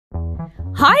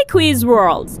Hi Quiz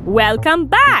Worlds! Welcome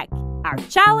back! Our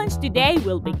challenge today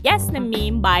will be guess the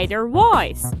meme by their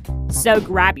voice. So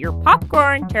grab your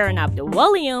popcorn, turn up the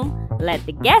volume, let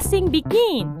the guessing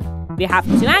begin. We have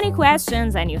 20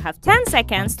 questions and you have 10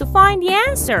 seconds to find the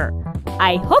answer.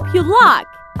 I hope you luck!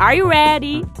 Are you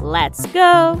ready? Let's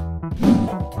go!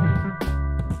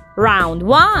 Round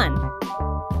 1.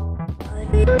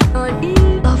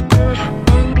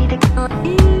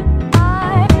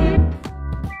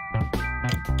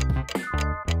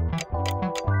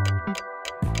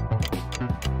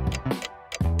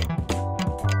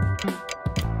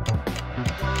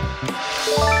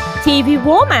 TV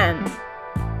woman.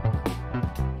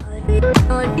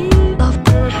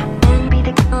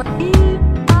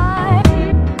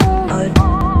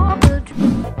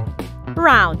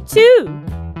 Round 2.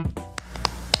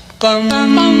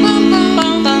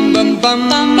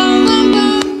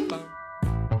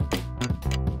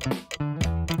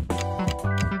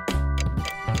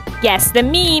 Guess the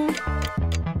meme.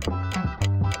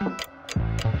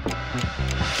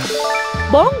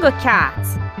 Bongo Cat.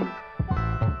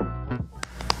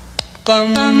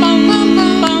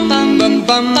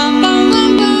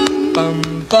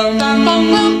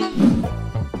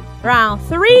 Round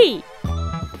 3.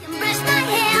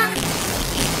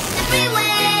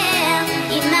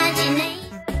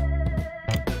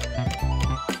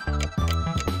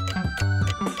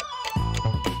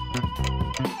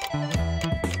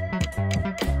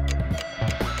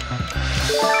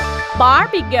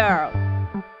 Barbie Girl.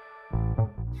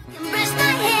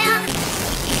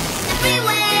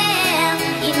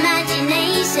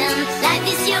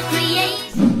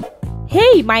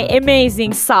 Hey, my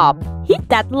amazing sub! Hit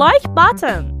that like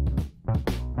button!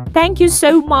 Thank you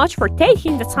so much for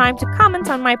taking the time to comment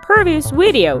on my previous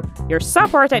video. Your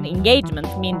support and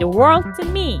engagement mean the world to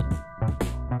me.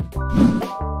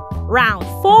 Round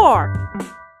 4.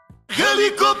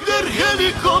 Helicopter,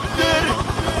 helicopter!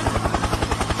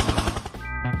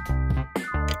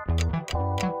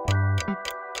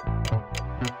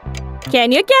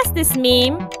 Can you guess this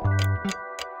meme?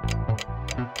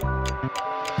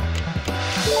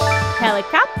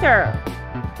 Helicopter.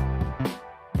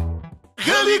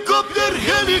 Helicopter,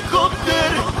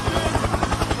 helicopter.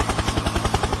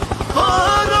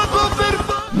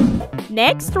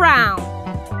 Next round.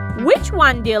 Which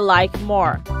one do you like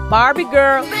more? Barbie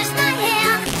Girl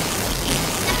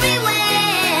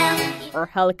or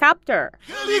helicopter?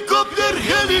 Helicopter,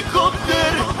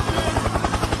 helicopter.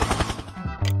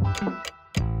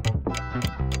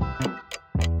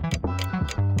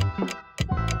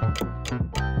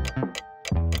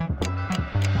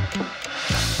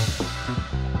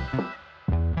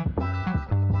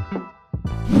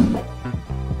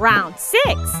 Round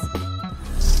 6.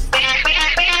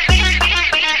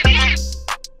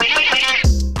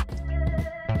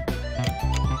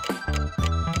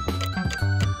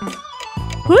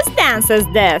 Whose dance is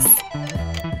this?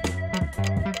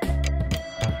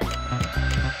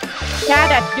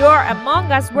 Cat at Door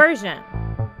Among Us version.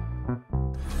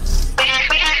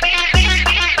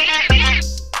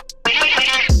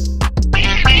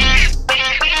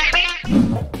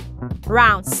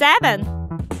 Round 7.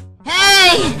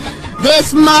 Hey!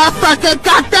 This motherfucker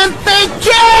got them big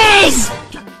keys!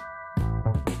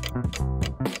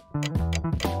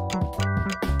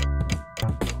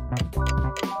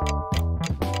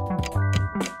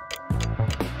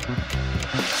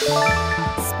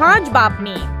 SpongeBob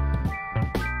meme.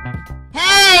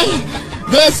 Hey!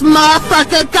 This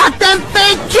motherfucker got them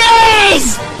big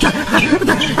keys!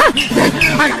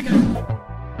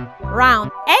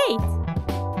 Round 8.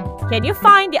 Can you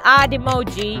find the odd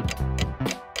emoji?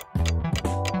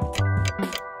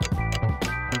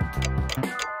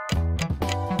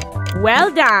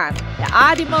 Well done! The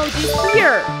odd emoji is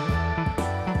here!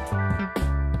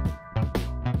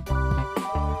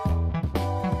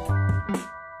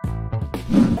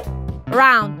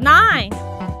 Round 9.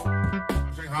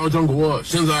 还有张国，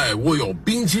现在我有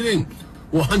冰淇淋，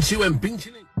我很喜欢冰淇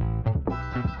淋。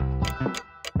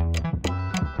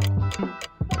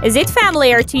 Is it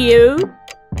familiar to you?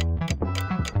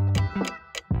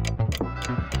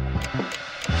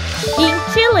 In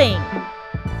chilling.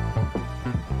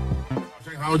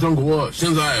 还有张国，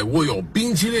现在我有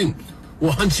冰淇淋，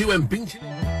我很喜欢冰淇淋。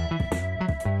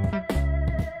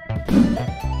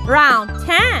 Round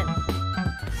 10.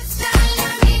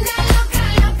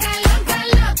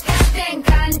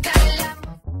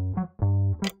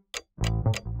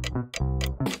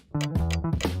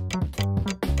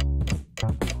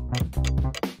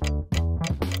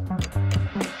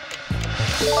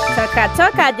 Toca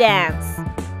Toca dance.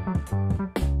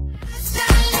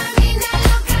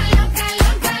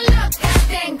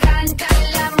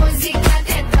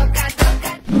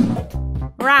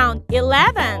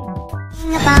 11.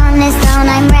 Upon this throne,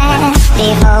 I'm ready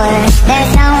for their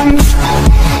zone.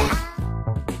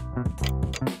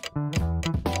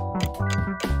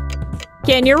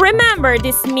 Can you remember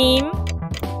this meme?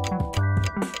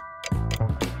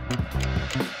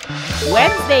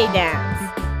 Wednesday dance.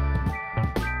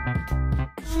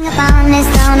 Upon this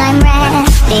throne, I'm ready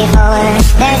for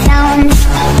their zone.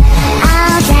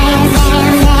 I'll dance,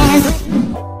 dance,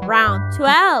 dance. Round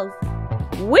 12.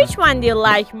 Which one do you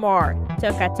like more?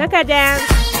 Toca Toca dance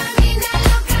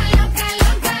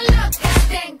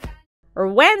or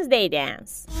Wednesday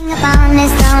dance? Upon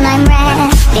this throne, I'm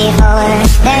ready for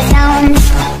their zone.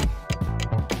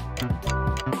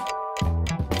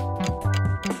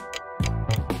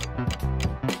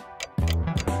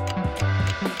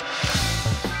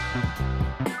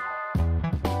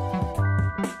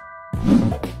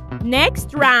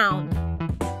 Next round.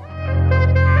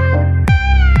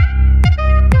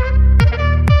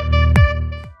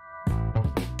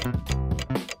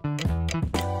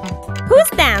 Whose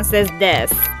dance is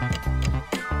this?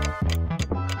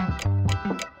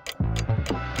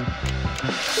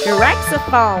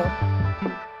 Shreksophone.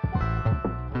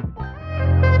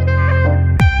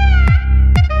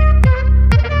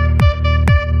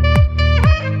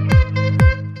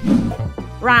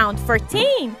 Round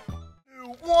 14.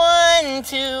 1,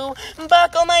 2,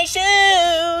 buckle my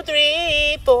shoe,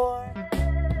 3, 4.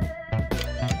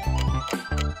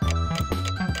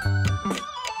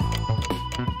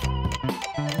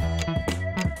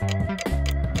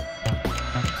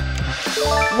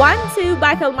 One, two,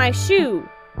 buckle my shoe.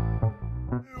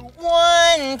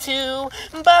 1, 2,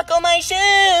 buckle my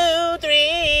shoe,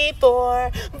 3,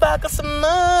 4. Buckle some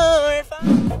more.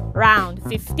 5. Round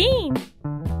 15.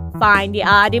 Find the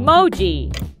odd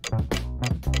emoji.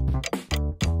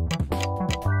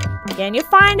 Can you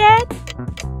find it?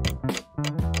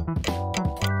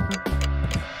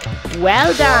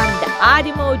 Well done, the odd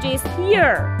emoji is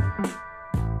here.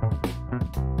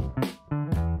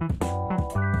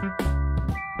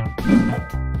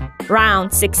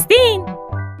 Round 16.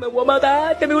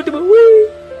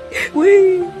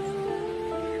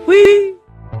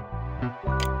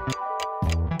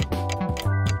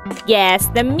 Guess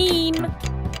the meme.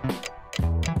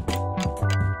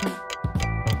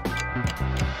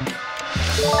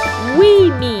 Weee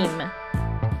Meme.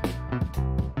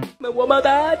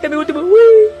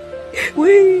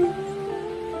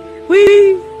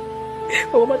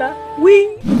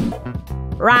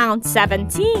 Round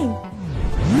 17.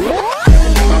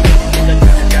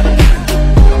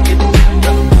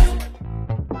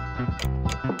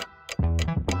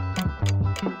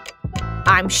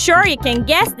 I'm sure you can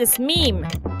guess this meme.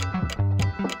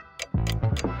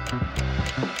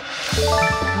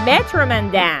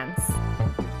 Metroman dance.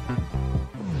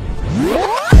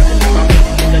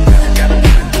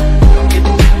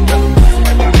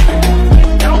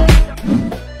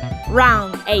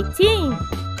 Round 18.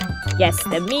 Guess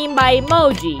the meme by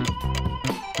emoji.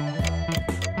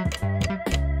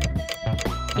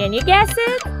 Can you guess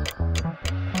it?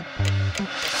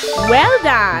 Well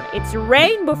done, it's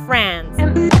Rainbow Friends.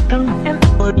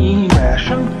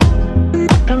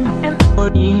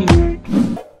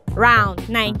 Round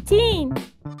 19.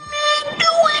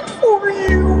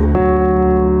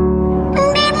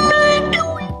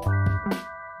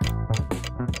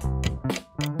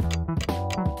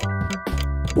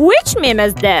 Which meme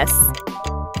is this?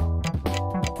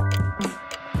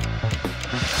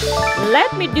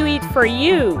 Let me do it for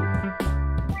you.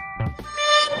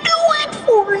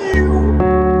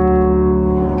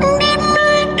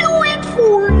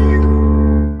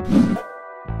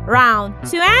 Round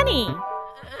 20.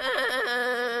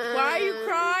 Why are you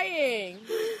crying?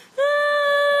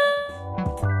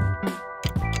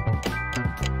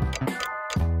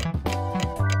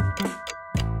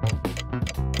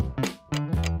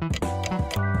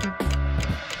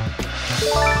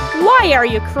 Why are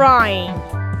you crying?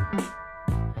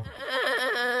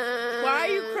 Why are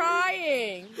you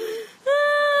crying?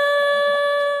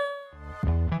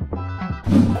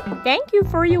 Thank you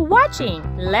for your watching.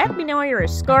 Let me know your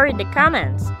score in the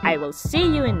comments. I will see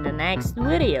you in the next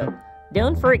video.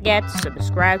 Don't forget to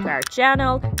subscribe to our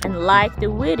channel and like the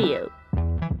video.